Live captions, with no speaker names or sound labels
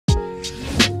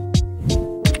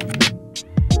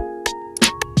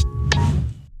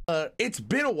It's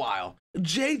been a while.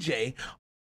 JJ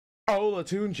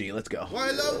Olatunji, let's go.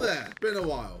 Well, hello there. It's been a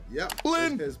while. Yep.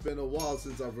 Lynn. It has been a while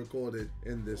since I've recorded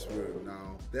in this room.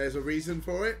 Now, there's a reason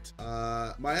for it.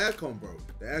 My aircon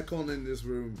broke. The aircon in this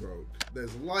room broke.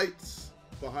 There's lights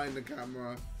behind the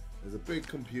camera. There's a big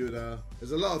computer.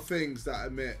 There's a lot of things that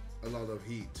emit a lot of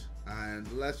heat.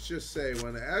 And let's just say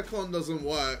when the aircon doesn't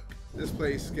work, this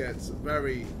place gets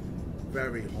very,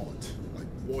 very hot. Like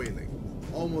boiling.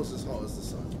 Almost as hot as the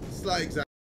sun. It's like exactly.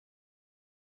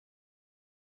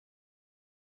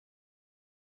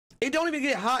 It don't even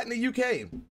get hot in the UK.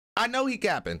 I know he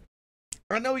capping.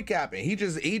 I know he capping. He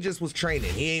just was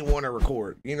training. He ain't want to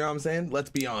record. You know what I'm saying?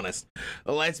 Let's be honest.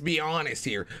 Let's be honest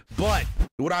here. But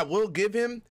what I will give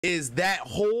him is that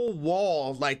whole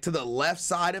wall, like to the left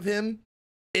side of him,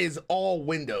 is all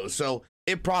windows. So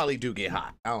it probably do get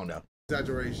hot. I don't know.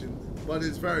 Exaggeration, but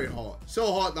it's very hot.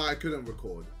 So hot that I couldn't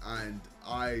record. And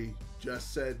I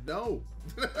just said no.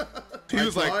 He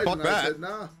was like, fuck that. I said,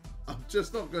 nah. I'm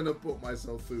just not gonna put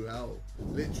myself through hell.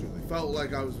 Literally. Felt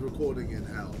like I was recording in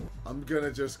hell. I'm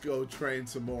gonna just go train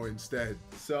some more instead.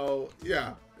 So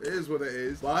yeah, it is what it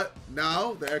is. But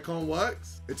now the aircon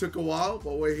works. It took a while,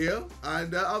 but we're here.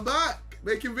 And I'm back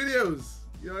making videos,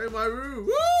 you know, in my room.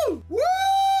 Woo!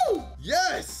 Woo!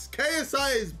 Yes!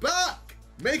 KSI is back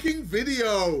making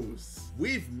videos.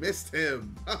 We've missed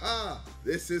him.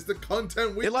 This is the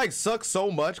content we— It like sucks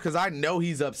so much because I know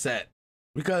he's upset.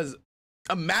 Because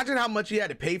imagine how much he had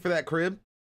to pay for that crib,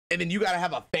 and then you gotta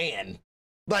have a fan.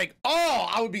 Like, oh,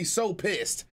 I would be so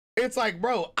pissed. It's like,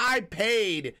 bro, I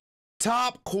paid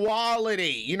top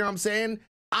quality. You know what I'm saying?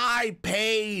 I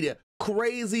paid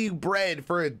crazy bread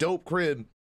for a dope crib,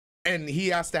 and he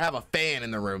has to have a fan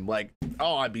in the room. Like,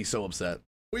 oh, I'd be so upset.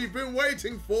 We've been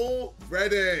waiting for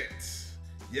Reddit.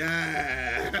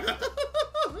 Yeah.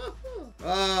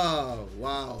 Oh,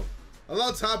 wow. A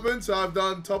lot's happened, so I've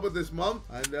done top of this month.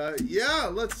 And yeah,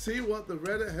 let's see what the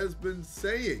Reddit has been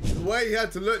saying. The way he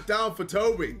had to look down for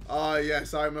Toby. Ah,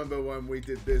 yes, I remember when we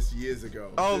did this years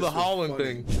ago. Oh, this the Holland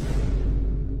thing.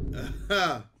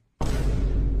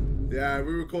 Yeah,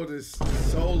 we recorded this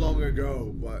so long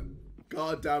ago, but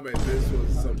god damn it, this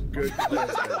was some good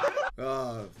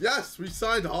content. Yes, we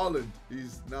signed Holland.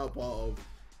 He's now part of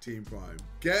Team Prime.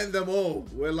 Getting them all.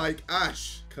 We're like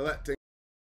Ash collecting.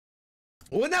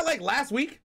 Wasn't that like last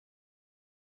week?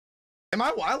 Am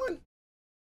I wildin'?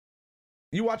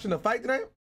 You watching the fight tonight?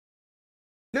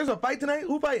 There's a fight tonight?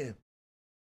 Who fighting?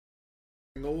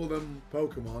 All them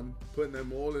Pokemon, putting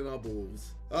them all in our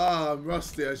balls. Ah, I'm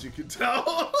rusty as you can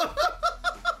tell.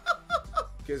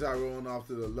 Guess I run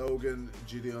after the Logan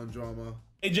Gideon drama.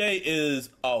 AJ is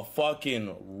a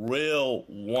fucking real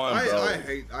one, bro.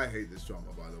 I hate this drama,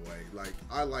 by the way. Like,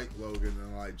 I like Logan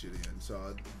and I like Gideon,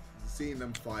 so seeing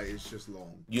them fight is just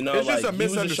long. You know, it's like, just a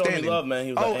misunderstanding. He was just showing me love, man.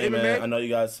 He was like, hey, man, I know you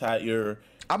guys had your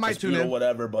dispute or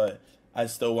whatever, but I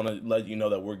still want to let you know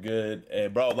that we're good.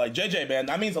 And, bro, like, JJ, man,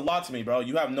 that means a lot to me, bro.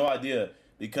 You have no idea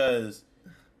because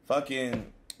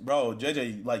fucking, bro,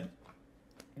 JJ, like,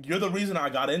 you're the reason I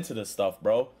got into this stuff,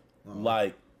 bro. Oh.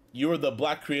 Like, you're the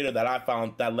black creator that I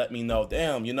found that let me know,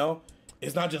 damn, you know,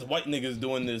 it's not just white niggas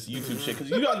doing this YouTube shit. Because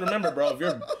you guys remember, bro, if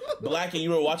you're black and you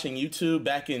were watching YouTube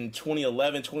back in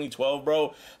 2011, 2012,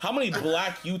 bro, how many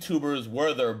black YouTubers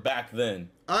were there back then?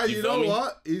 You know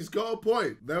what? He's got a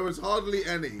point. There was hardly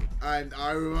any. And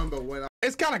I remember when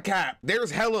It's kind of cap.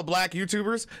 There's hella black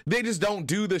YouTubers. They just don't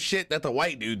do the shit that the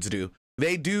white dudes do.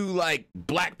 They do, like,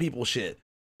 black people shit.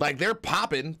 Like, they're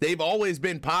popping. They've always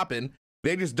been popping.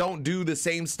 They just don't do the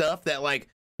same stuff that, like,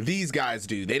 these guys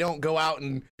do. They don't go out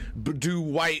and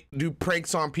do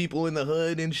pranks on people in the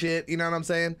hood and shit. You know what I'm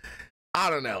saying?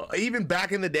 I don't know. Even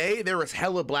back in the day, there was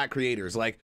hella black creators.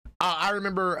 Like, I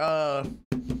remember,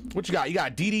 what you got? You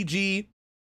got DDG,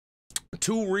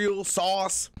 Too Real,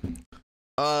 Sauce.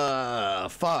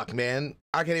 Fuck, man.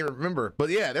 I can't even remember. But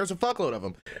yeah, there's a fuckload of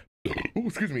them. Ooh,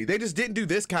 excuse me. They just didn't do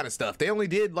this kind of stuff. They only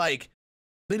did, like,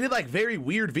 very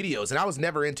weird videos, and I was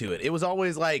never into it. It was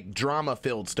always like drama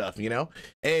filled stuff, you know?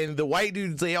 And the white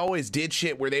dudes, they always did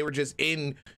shit where they were just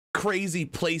in crazy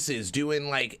places doing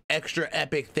like extra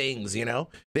epic things, you know?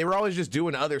 They were always just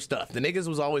doing other stuff. The niggas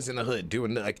was always in the hood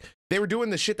doing like, they were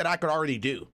doing the shit that I could already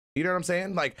do. You know what I'm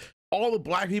saying? Like all the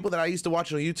black people that I used to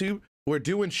watch on YouTube were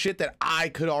doing shit that I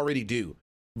could already do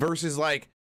versus like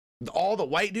all the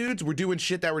white dudes were doing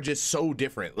shit that were just so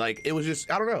different. Like it was just,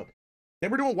 I don't know. They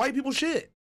were doing white people shit.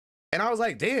 And I was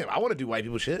like, damn, I want to do white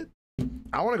people shit.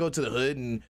 I want to go to the hood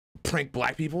and prank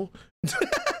black people.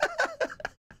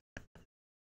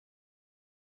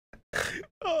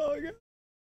 Oh, my God.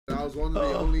 I was one of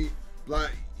the only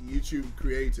black YouTube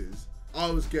creators.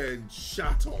 I was getting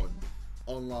shat on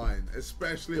online,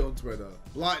 especially on Twitter.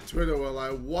 Black Twitter were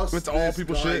like, what's it's this all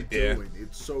people guy shit doing? Yeah.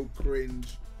 It's so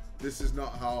cringe. This is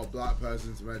not how a black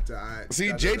person's meant to act. See,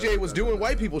 JJ was doing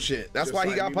white people shit. That's why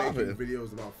he got popping.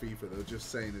 Videos about FIFA, they were just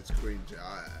saying it's cringe.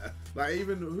 Like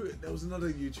even there was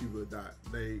another YouTuber that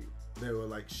they were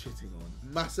like shitting on.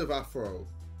 Massive Afro.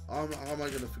 How am I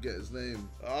gonna forget his name?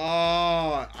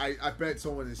 Oh, I bet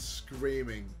someone is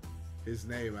screaming his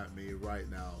name at me right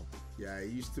now. Yeah, he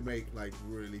used to make like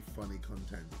really funny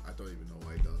content. I don't even know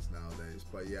what he does nowadays.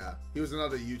 But yeah, he was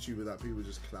another YouTuber that people were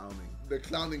just clowning. The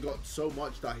clowning got so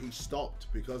much that he stopped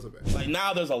because of it. Like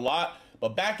now there's a lot,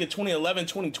 but back in 2011,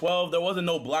 2012, there wasn't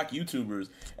no black YouTubers.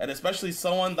 And especially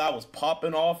someone that was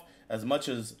popping off as much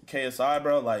as KSI,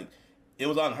 bro. Like, it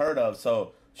was unheard of.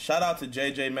 So shout out to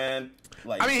JJ, man.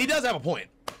 Like, I mean, he does have a point.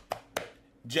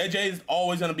 JJ's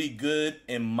always gonna be good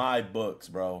in my books,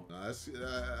 bro.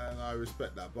 And I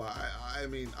respect that, but I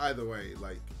mean, either way,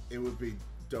 like, it would be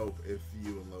dope if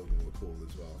you and Logan were cool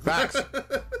as well. Facts.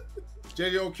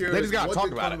 JJ, curious, they just gotta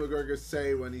talk about Conor McGregor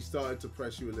say when he started to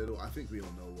press you a little? I think we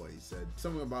all know what he said.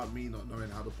 Something about me not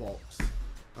knowing how to box.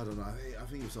 I don't know. I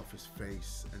think he was off his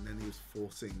face, and then he was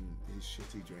forcing his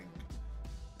shitty drink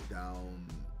down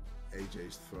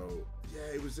AJ's throat.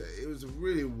 Yeah, it was a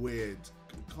really weird.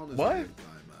 Conor's a weird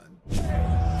guy, man.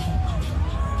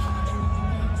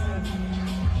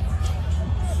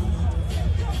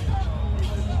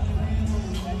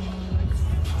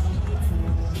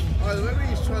 Maybe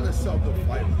he's trying to set up a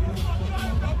fight with me.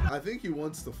 I think he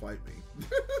wants to fight me.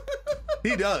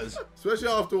 He does. Especially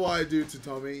after what I do to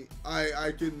Tommy.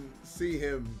 I can see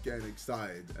him getting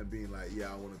excited and being like,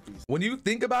 yeah, I want a piece. When you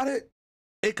think about it,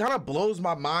 it kind of blows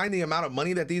my mind the amount of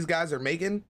money that these guys are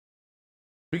making.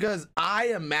 Because I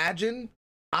imagined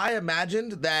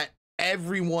that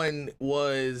everyone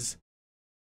was,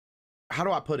 how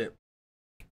do I put it?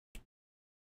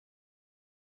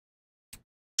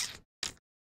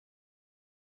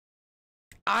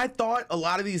 I thought a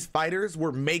lot of these fighters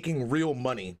were making real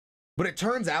money, but it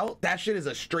turns out that shit is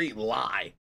a straight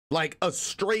lie. Like a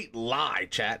straight lie,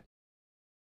 chat.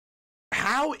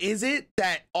 How is it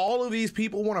that all of these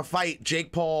people want to fight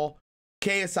Jake Paul,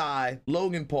 KSI,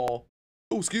 Logan Paul?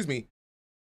 Oh, excuse me.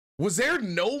 Was there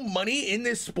no money in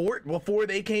this sport before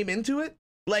they came into it?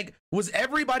 Like, was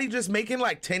everybody just making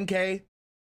like 10K,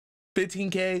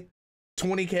 15K,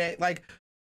 20K? Like,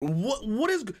 what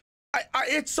is,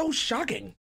 it's so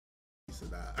shocking.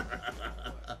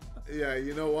 Yeah,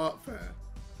 you know what?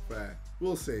 Fair.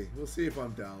 We'll see. We'll see if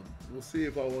I'm down. We'll see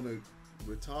if I want to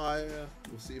retire.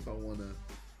 We'll see if I want to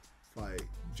fight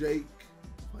Jake,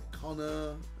 fight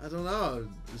Conor. I don't know.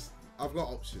 Just, I've got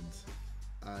options.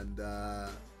 And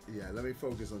yeah, let me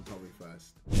focus on Tommy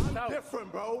first. I'm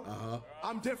different, bro.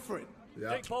 I'm different.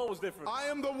 Yeah. Jake Paul was different. I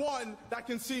am the one that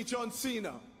can see John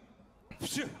Cena.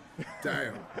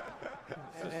 Damn.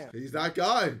 He's that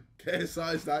guy.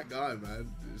 KSI's that guy, man.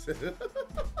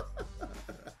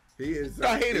 He is.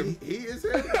 I hate him. He is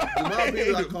him. The amount of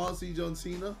people that can't see John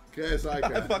Cena, KSI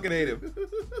can. I fucking hate him.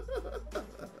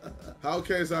 How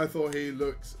KSI thought he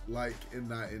looked like in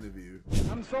that interview.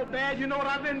 I'm so bad, you know what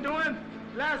I've been doing?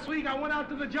 Last week I went out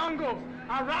to the jungle.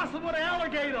 I wrestled with an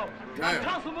alligator. Damn. I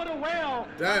tussled with a whale.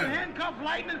 Damn. I handcuffed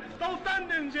lightning, throw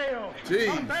thunder in jail. Jeez.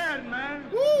 I'm bad, man.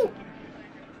 Woo!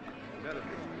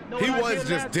 Know He what I was did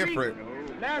just last different.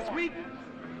 Week? Last week,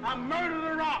 I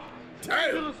murdered a rock.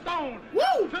 Damn. To the stone.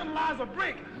 Woo! Fertilize a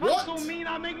brick. What? I'm so mean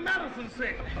I make medicine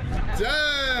sick.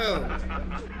 Damn!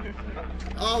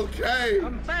 Okay.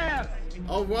 I'm fast.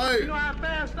 All right. You know how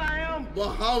fast I am?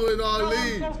 Muhammad Ali.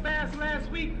 I was so fast last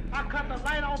week, I cut the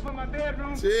light off in my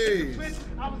bedroom. Jeez. Switch,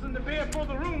 I was in the bed before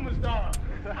the room was dark.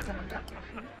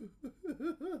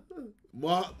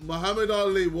 Muhammad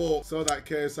Ali walked so that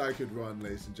KSI could run,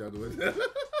 ladies and gentlemen.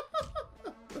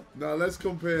 Now let's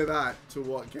compare that to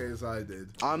what KSI did.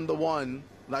 I'm the one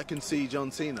that can see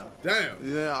John Cena. Damn.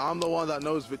 Yeah, I'm the one that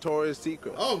knows Victoria's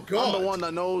Secret. Oh, God. I'm the one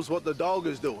that knows what the dog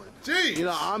is doing. Jeez. You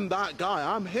know, I'm that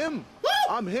guy. I'm him. Woo!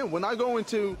 I'm him. When I go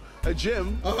into a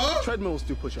gym, treadmills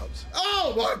do push-ups.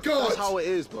 Oh, my God. That's how it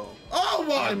is, bro. Oh,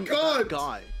 my I'm God. that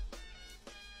guy.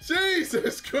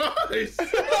 Jesus Christ.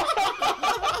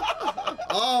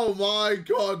 Oh, my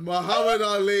God. Muhammad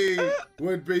Ali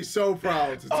would be so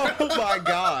proud. Oh, my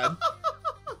God.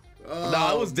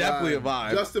 No, it was definitely a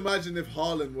vibe. Just imagine if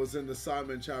Harlan was in the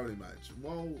Simon charity match.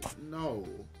 Well, no,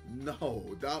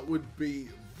 that would be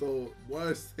the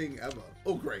worst thing ever.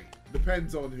 Oh, great.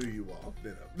 Depends on who you are,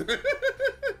 you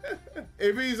know.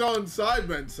 If he's on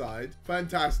Sidemen's side,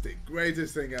 fantastic.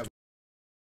 Greatest thing ever.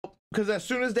 Because as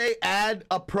soon as they add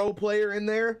a pro player in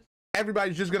there,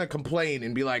 everybody's just going to complain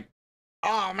and be like,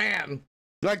 oh, man,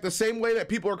 Like the same way that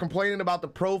people are complaining about the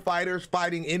pro fighters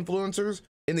fighting influencers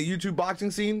in the YouTube boxing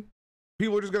scene,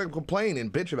 people are just gonna complain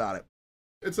and bitch about it.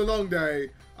 It's a long day.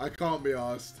 I can't be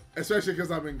asked, especially because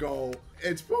I'm in goal.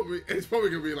 It's probably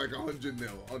gonna be like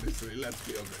 100-0. Honestly, let's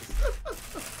be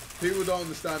honest. People don't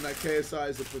understand that KSI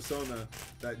is a persona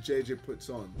that JJ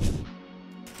puts on.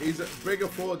 He's a bigger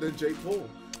forward than Jake Paul.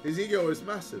 His ego is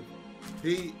massive.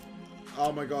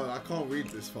 Oh my God, I can't read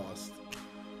this fast.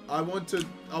 I want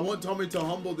Tommy to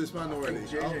humble this man already.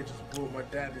 JJ just bought my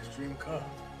dad his dream car.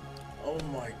 Oh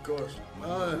my gosh.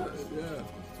 Yeah.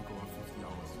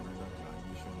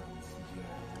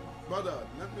 Brother,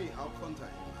 I'll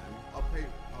contact you, man. I'll pay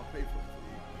for it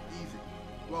for you. Easy.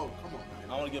 Bro, come on, man.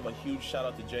 I want to give a huge shout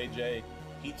out to JJ.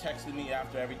 He texted me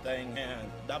after everything, and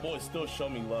that boy still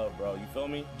showed me love, bro. You feel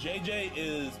me? JJ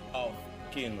is a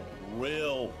fucking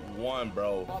real one,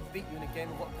 bro. I'll beat you in a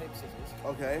game of rock, paper, scissors.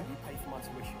 Okay. You pay for my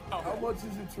tuition. Okay. How much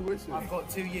is your tuition? I've got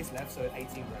 2 years left, so 18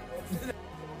 grand.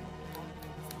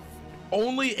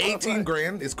 Only 18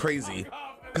 grand is crazy.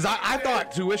 Because I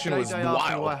thought tuition was JJ asked me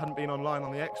wild. why I hadn't been online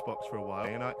on the Xbox for a while,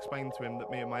 and I explained to him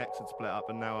that me and my ex had split up,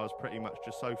 and now I was pretty much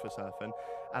just sofa surfing,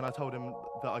 and I told him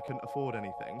that I couldn't afford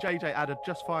anything. JJ added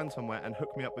just find somewhere and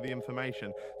hooked me up with the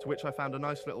information, to which I found a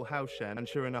nice little house share, and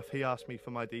sure enough, he asked me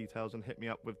for my details and hit me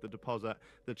up with the deposit,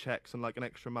 the checks, and like an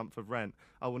extra month of rent.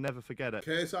 I will never forget it.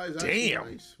 KSI is actually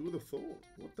nice. Who would have thought?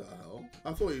 What the hell?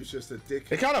 I thought he was just a dick.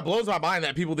 It kind of blows my mind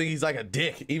that people think he's like a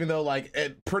dick, even though like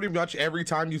pretty much every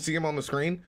time you see him on the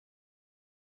screen,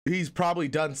 he's probably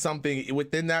done something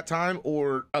within that time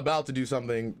or about to do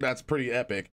something that's pretty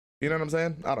epic. You know what I'm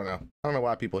saying? I don't know. I don't know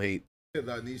why people hate.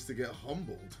 That needs to get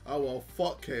humbled. Oh well,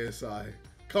 fuck KSI.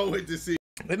 Can't wait to see.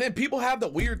 And then people have the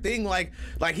weird thing like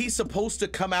he's supposed to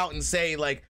come out and say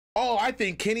like, oh, I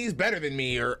think Kenny's better than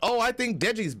me, or oh, I think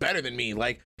Deji's better than me.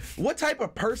 Like, what type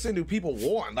of person do people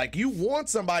want? Like, you want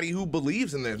somebody who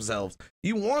believes in themselves.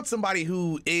 You want somebody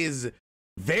who is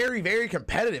very, very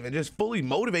competitive and just fully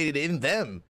motivated in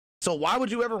them. So why would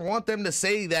you ever want them to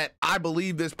say that I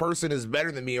believe this person is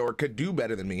better than me or could do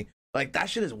better than me? Like, that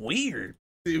shit is weird.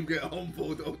 See him get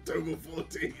humbled October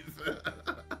 14th.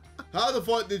 How the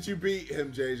fuck did you beat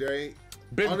him, JJ?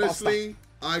 Honestly,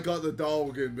 I got the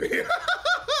dog in me.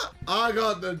 I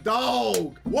got the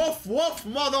dog. Woof, woof,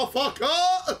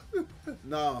 motherfucker.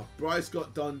 Nah, Bryce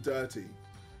got done dirty.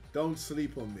 Don't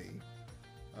sleep on me.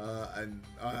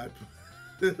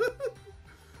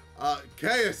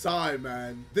 KSI,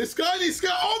 man. This guy needs to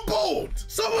get humbled.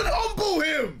 Someone humble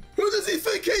him. Who does he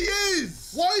think he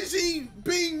is? Why is he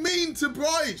being mean to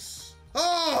Bryce?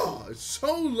 Oh, it's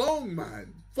so long,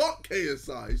 man. Fuck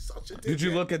KSI. He's such a dickhead. Did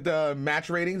you look at the match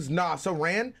ratings? Nah, so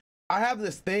Rand, I have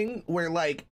this thing where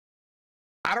like,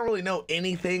 I don't really know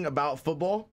anything about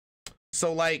football.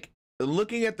 So like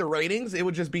looking at the ratings, it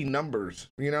would just be numbers.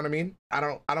 You know what I mean? I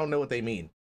don't know what they mean.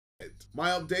 My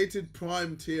updated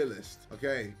prime tier list.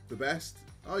 Okay, the best.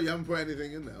 Oh, you haven't put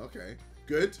anything in there. Okay,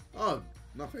 good. Oh,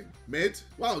 nothing. Mid.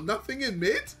 Wow, nothing in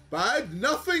mid. Bad.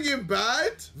 Nothing in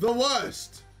bad. The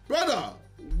worst. Brother,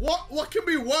 what can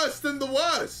be worse than the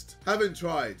worst? Haven't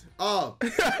tried. Oh.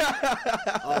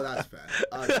 Oh, that's fair.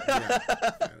 Yeah,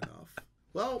 fair enough.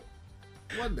 Well,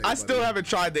 one day. I still haven't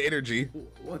tried the energy.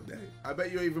 One day. I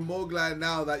bet you're even more glad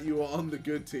now that you are on the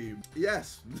good team.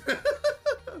 Yes.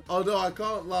 Although I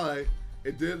can't lie,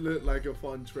 it did look like a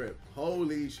fun trip.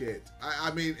 Holy shit.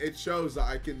 I mean, it shows that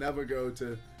I can never go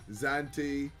to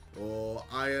Zante or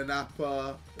Ayanapa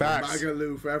or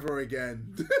Magaluf ever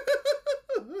again.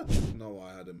 No,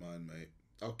 I had in mind, mate.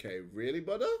 Okay, really,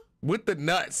 brother? With the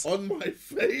nuts. On my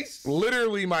face?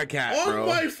 Literally my cat, bro. On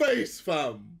my face,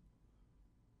 fam.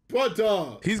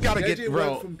 Brother. He's got to get,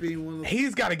 bro.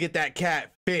 He's got to get that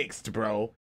cat fixed,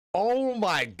 bro. Oh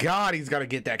my God, he's got to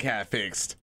get that cat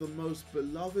fixed. The most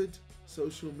beloved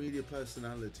social media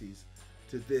personalities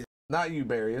to this. Not you,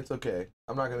 Barry. It's okay.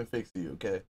 I'm not going to fix you,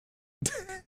 okay?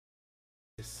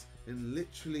 In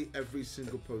literally every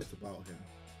single post about him.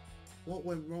 What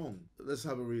went wrong? Let's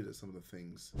have a read at some of the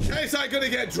things. KSI gonna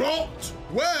get dropped?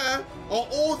 Where are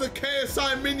all the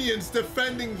KSI minions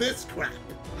defending this crap?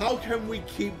 How can we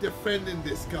keep defending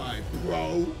this guy,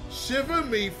 bro? Shiver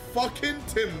me fucking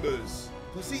timbers.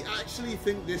 Does he actually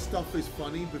think this stuff is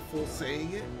funny before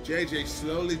saying it? JJ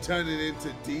slowly turning into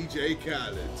DJ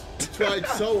Khaled. Tried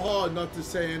so hard not to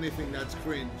say anything that's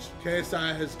cringe.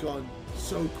 KSI has gone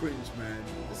so cringe, man.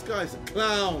 This guy's a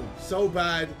clown. So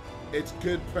bad, it's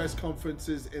good press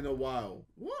conferences in a while.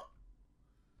 What?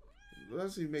 That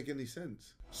doesn't even make any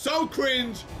sense. So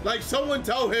cringe, like someone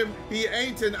tell him he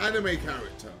ain't an anime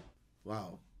character.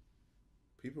 Wow.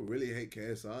 People really hate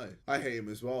KSI. I hate him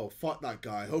as well. Fuck that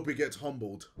guy. Hope he gets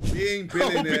humbled. Being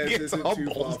billionaires isn't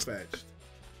too far-fetched.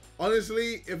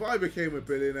 Honestly, if I became a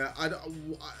billionaire, I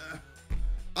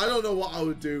don't know what I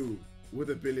would do with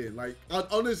 $1 billion. Like, I'd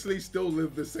honestly still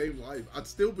live the same life. I'd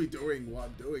still be doing what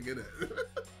I'm doing, innit?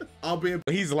 I'll be a...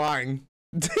 He's lying.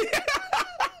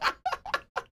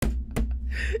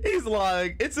 He's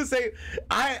lying. It's the same.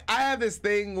 I have this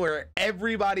thing where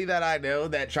everybody that I know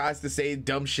that tries to say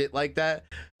dumb shit like that,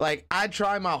 like, I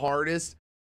try my hardest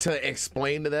to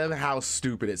explain to them how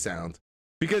stupid it sounds,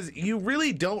 because you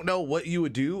really don't know what you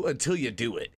would do until you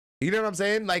do it. You know what I'm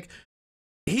saying? Like,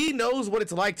 he knows what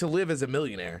it's like to live as a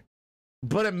millionaire,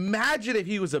 but imagine if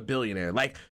he was a billionaire.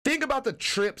 Like, think about the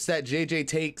trips that JJ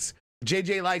takes.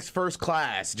 JJ likes first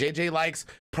class. JJ likes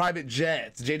private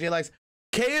jets. JJ likes...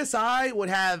 KSI would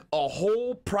have a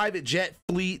whole private jet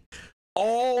fleet,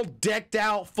 all decked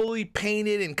out, fully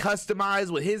painted and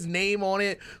customized with his name on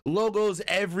it, logos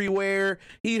everywhere.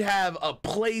 He'd have a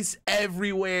place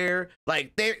everywhere.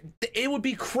 Like, it would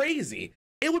be crazy.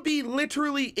 It would be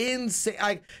literally insane.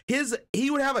 Like,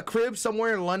 he would have a crib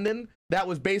somewhere in London that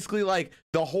was basically like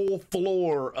the whole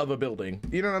floor of a building.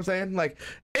 You know what I'm saying? Like,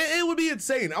 it would be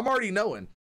insane. I'm already knowing.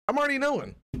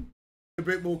 A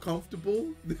bit more comfortable.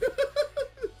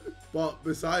 But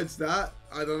besides that,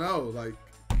 I don't know, like,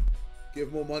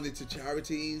 give more money to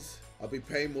charities. I'll be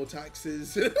paying more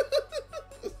taxes.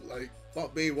 Like,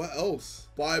 fuck me, what else?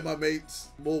 Buy my mates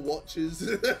more watches.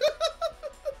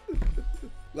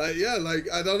 Like, yeah,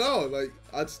 like, I don't know. Like,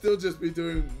 I'd still just be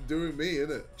doing me,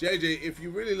 innit? JJ, if you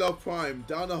really love Prime,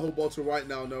 down a whole bottle right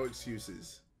now, no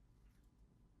excuses.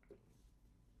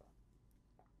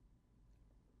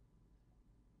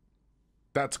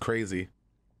 That's crazy.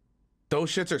 Those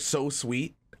shits are so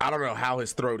sweet. I don't know how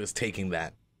his throat is taking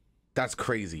that. That's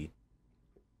crazy.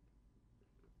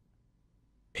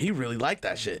 He really liked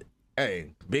that shit.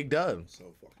 Hey, big dub. So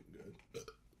fucking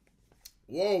good.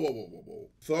 Whoa.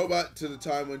 Throwback to the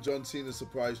time when John Cena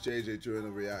surprised JJ during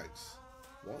the reacts.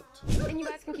 What? And you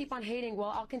guys can keep on hating while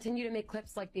I'll continue to make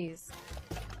clips like these.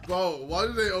 Bro, why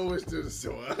do they always do this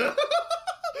to her?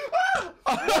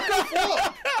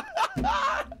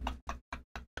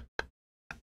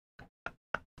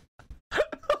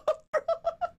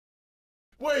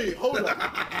 Wait, hold on.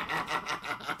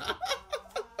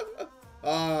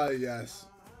 Yes.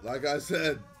 Like I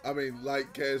said,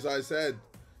 like KSI said,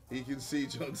 he can see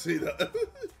John Cena.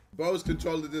 Bro's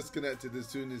controller disconnected as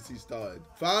soon as he started.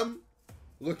 Fam,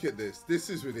 look at this. This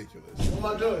is ridiculous. What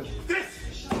am I doing?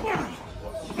 This!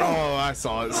 Oh, I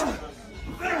saw it.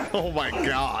 Oh my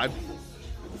God.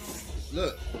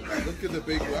 Look at the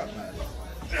big rap man.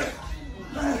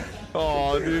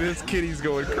 Oh, dude, this kitty's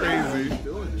going crazy. What are you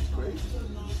doing? It's crazy.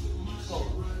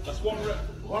 That's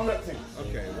one rep thing.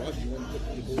 Okay, what do you want to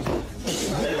put in the balls?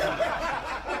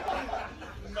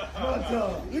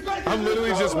 I'm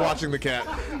literally just watching the cat.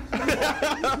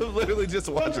 I'm literally just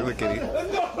watching the kitty.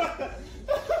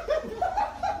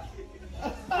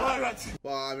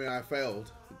 Well, I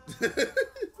failed.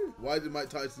 Why did Mike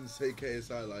Tyson say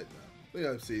KSI like that? I think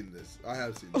I've seen this. I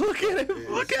have seen this. Look at him.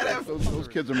 Look at him. Those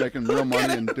kids are making real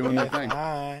money and doing their thing.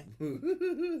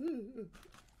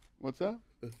 What's that?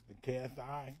 The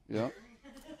KSI. Yeah.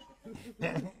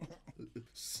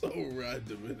 So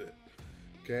random, isn't it?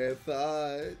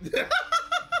 KSI.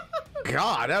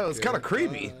 God, that was kind of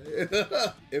creepy.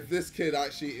 If this kid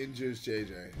actually injures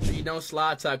JJ. If you don't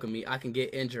slide tackle me, I can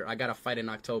get injured. I got to fight in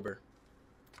October.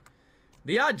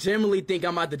 Do y'all generally think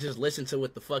I'm about to just listen to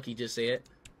what the fuck he just said?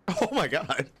 Oh my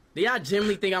God. Do y'all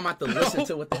generally think I'm about to listen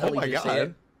to what the hell he just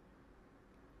said?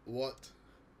 What?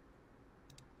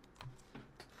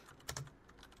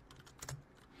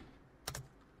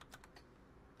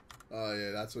 Oh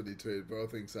yeah, that's what he tweeted. Bro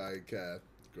thinks I care.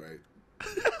 Great.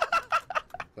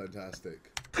 Fantastic.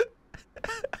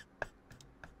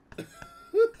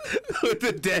 With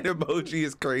the dead emoji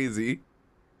is crazy.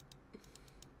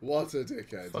 What a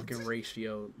dickhead. Fucking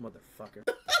ratio, motherfucker.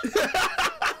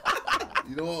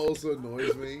 You know what also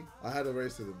annoys me? I had a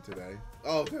race with him today.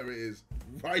 Oh, there it is.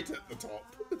 Right at the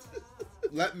top.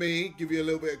 Let me give you a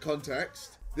little bit of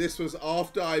context. This was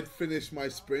after I'd finished my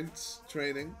sprints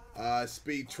training.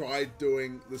 Speed tried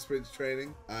doing the sprints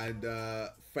training and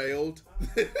failed.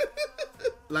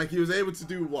 Like, he was able to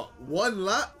do what? 1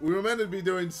 lap? We were meant to be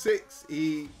doing 6.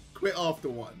 He quit after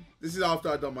 1. This is after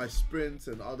I'd done my sprints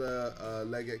and other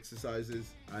leg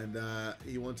exercises. And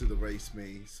he wanted to race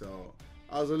me, so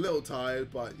I was a little tired,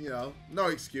 but you know, no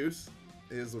excuse.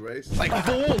 Here's the race. Like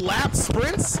full lap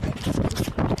sprints?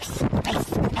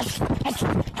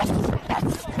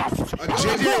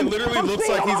 JJ literally looks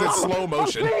like he's in slow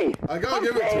motion. I gotta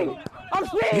give it to him. I'm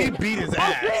speed. He beat his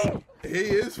ass. He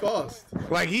is fast.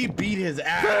 Like, he beat his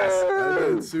ass. That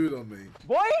dude sued on me.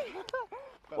 Boy,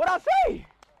 what I say?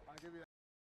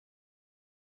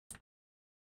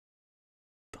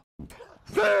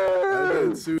 That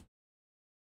dude sued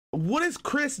What is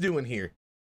Chris doing here?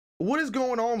 What is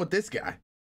going on with this guy?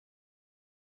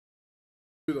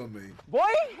 on me. Boy,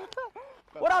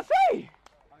 what I say?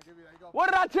 What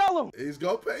did I tell him? He's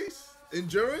got pace.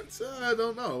 Endurance? I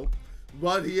don't know.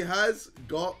 But he has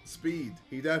got speed.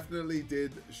 He definitely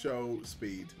did show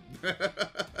speed.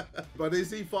 But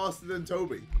is he faster than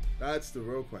Toby? That's the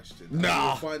real question. Nah.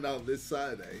 We'll find out this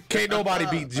Saturday. Can't nobody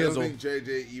beat Jizzle. I don't think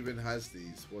JJ even has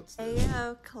these. What's this?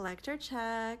 Ayo, collector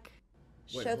check.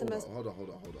 Wait, Show the most. Hold on.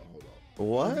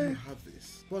 What? How do you have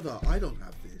this? Brother, I don't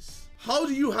have this. How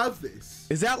do you have this?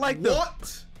 Is that like the...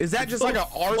 What? Is that just like an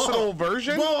Arsenal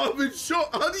version? Bro, I'm in shock.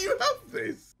 How do you have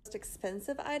this? Most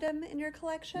expensive item in your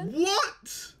collection?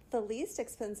 What? The least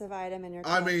expensive item in your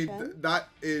I collection? mean, that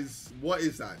is... What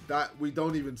is that? That we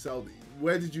don't even sell these.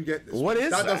 Where did you get this? What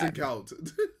is that? That doesn't count.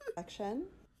 Collection.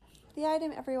 The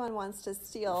item everyone wants to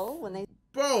steal when they...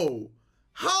 Bro,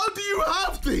 how do you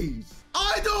have these?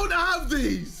 I don't have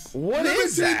these. What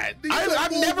is that?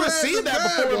 I've never seen that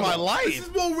before in my life. This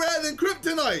is more rare than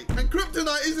kryptonite. And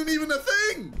kryptonite isn't even a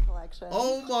thing. Collection.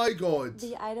 Oh my god.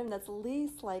 The item that's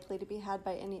least likely to be had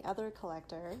by any other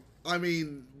collector. I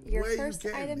mean, Your where first are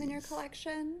you item these? in your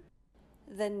collection.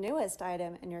 The newest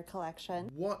item in your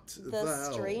collection. What the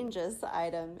hell? Strangest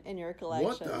item in your collection.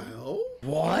 What the hell?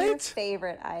 What? Your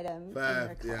favorite item in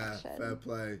your collection. Fair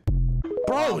play.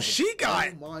 Bro, she got...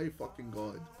 Oh my fucking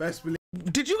god. Best believe...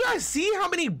 Did you guys see how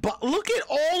many... Look at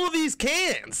all of these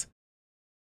cans.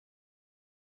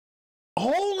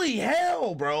 Holy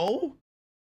hell, bro.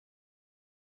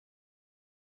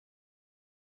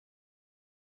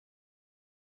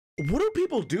 What do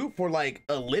people do for, like,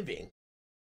 a living?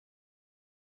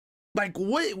 Like,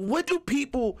 what do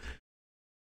people...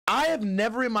 I have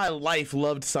never in my life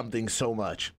loved something so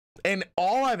much. And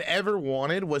all I've ever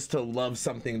wanted was to love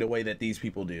something the way that these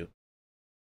people do.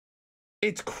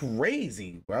 It's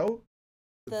crazy, bro.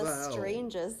 The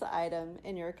strangest item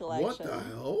in your collection. What the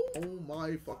hell? Oh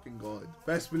my fucking god.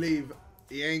 Best believe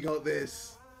he ain't got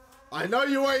this. I know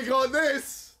you ain't got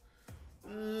this.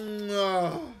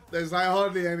 There's like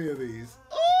hardly any of these.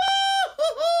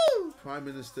 Oh! Prime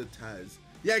Minister Taz.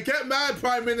 Yeah, get mad,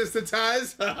 Prime Minister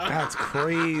Taz. That's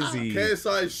crazy.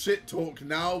 KSI shit talk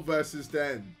now versus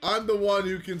then. I'm the one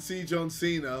who can see John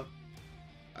Cena.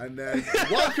 And then,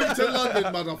 welcome to London,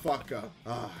 motherfucker.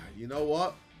 You know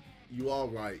what? You are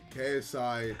right.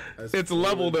 KSI has... It's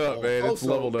leveled up, man. It's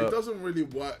leveled up. It doesn't really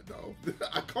work, though.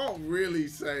 I can't really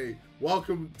say,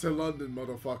 welcome to London,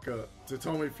 motherfucker, to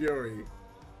Tommy Fury,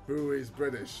 who is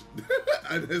British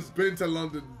and has been to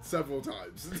London several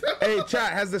times. Hey,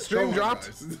 chat, has the stream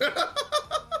dropped?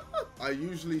 I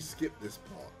usually skip this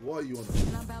part. What are you on?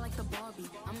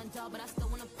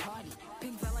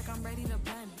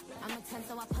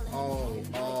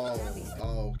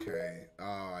 Oh, okay. Oh,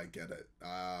 I get it.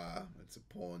 It's a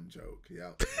porn joke.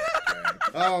 Yeah.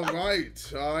 Okay. All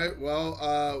right.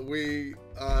 Well, we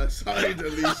signed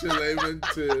Alicia Lehman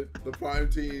to the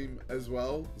Prime team as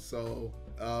well. So,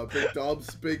 Big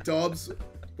Dobbs.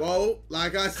 Well,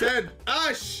 like I said,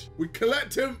 Ash, we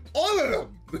collect him, all of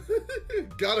them.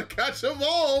 Gotta catch them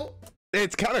all.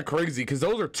 It's kind of crazy because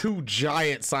those are two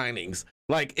giant signings.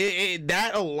 Like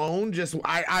that alone, just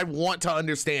I want to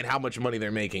understand how much money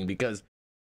they're making because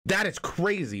that is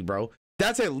crazy, bro.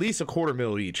 That's at least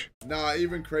 $250,000 each. Nah,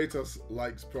 even Kratos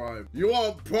likes Prime. You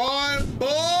want Prime, boy?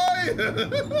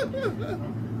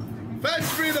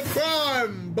 Fetch me the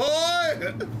Prime,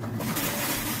 boy.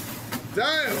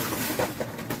 Damn.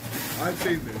 I've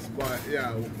seen this, but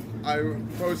yeah, I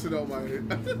posted on my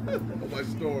on my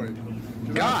story.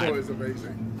 God, I thought it was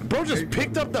amazing. Bro just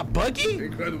picked up the buggy?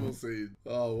 Incredible scene.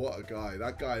 Oh, what a guy.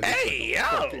 That guy is hey, like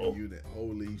a fucking unit.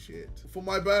 Holy shit. For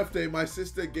my birthday, my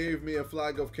sister gave me a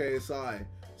flag of KSI.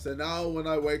 So now when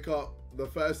I wake up, the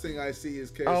first thing I see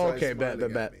is KSI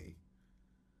smiling at me.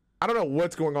 I don't know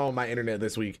what's going on with my internet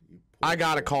this week. I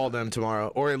gotta call them tomorrow,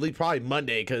 or at least probably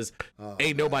Monday, because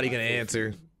ain't nobody gonna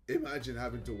answer. Imagine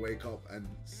having to wake up and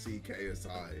see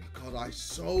KSI. God, I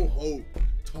so hope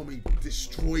Tommy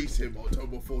destroys him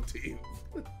October 14th.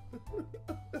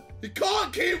 He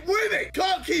can't keep winning!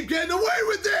 Can't keep getting away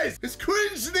with this! His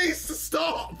cringe needs to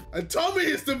stop! And Tommy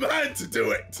is the man to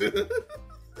do it!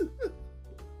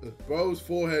 Bro's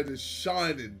forehead is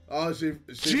shining. Oh, she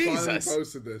finally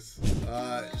posted this.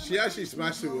 She actually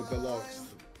smashed it with the locks.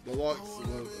 The locks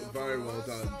were very well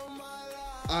done.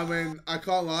 I mean, I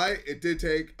can't lie, it did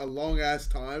take a long ass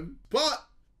time, but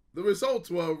The results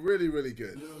were really, really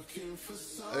good.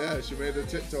 Yeah, she made a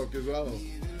TikTok as well.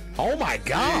 Oh my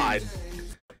God.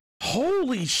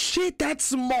 Holy shit, that's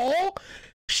small.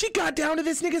 She got down to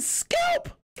this nigga's scalp.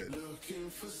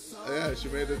 Yeah, she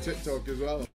made a TikTok as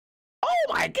well. Oh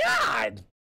my God.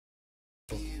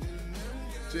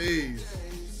 Jeez.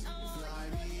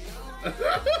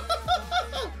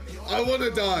 I want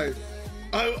to die.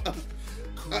 I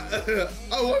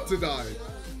want to die.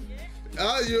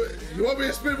 You want me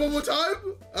to spin one more time?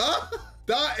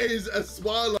 That is a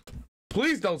smile.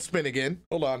 Please don't spin again.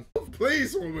 Hold on.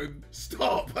 Please, woman,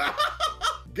 stop.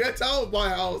 Get out of my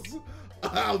house.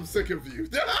 I'm sick of you.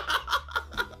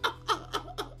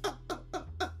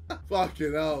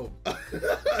 Fucking hell.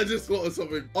 I just thought of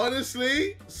something.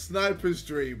 Honestly, sniper's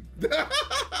dream.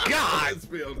 God. Let's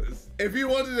be honest. If you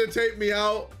wanted to take me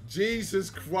out, Jesus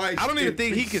Christ. I don't even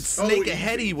think he could snake a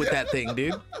heady with that thing,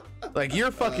 dude. Like,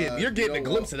 you're fucking, you're getting a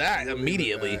glimpse of that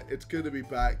immediately. It's good to be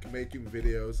back making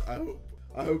videos.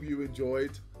 I hope you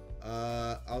enjoyed.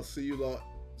 I'll see you lot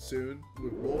soon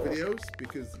with more videos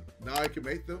because now I can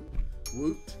make them.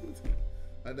 Woot.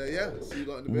 And yeah, see you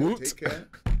lot in a bit. Woot. Take care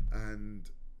and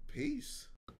peace.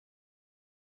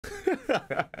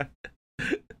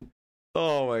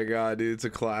 Oh my God, dude, it's a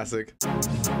classic.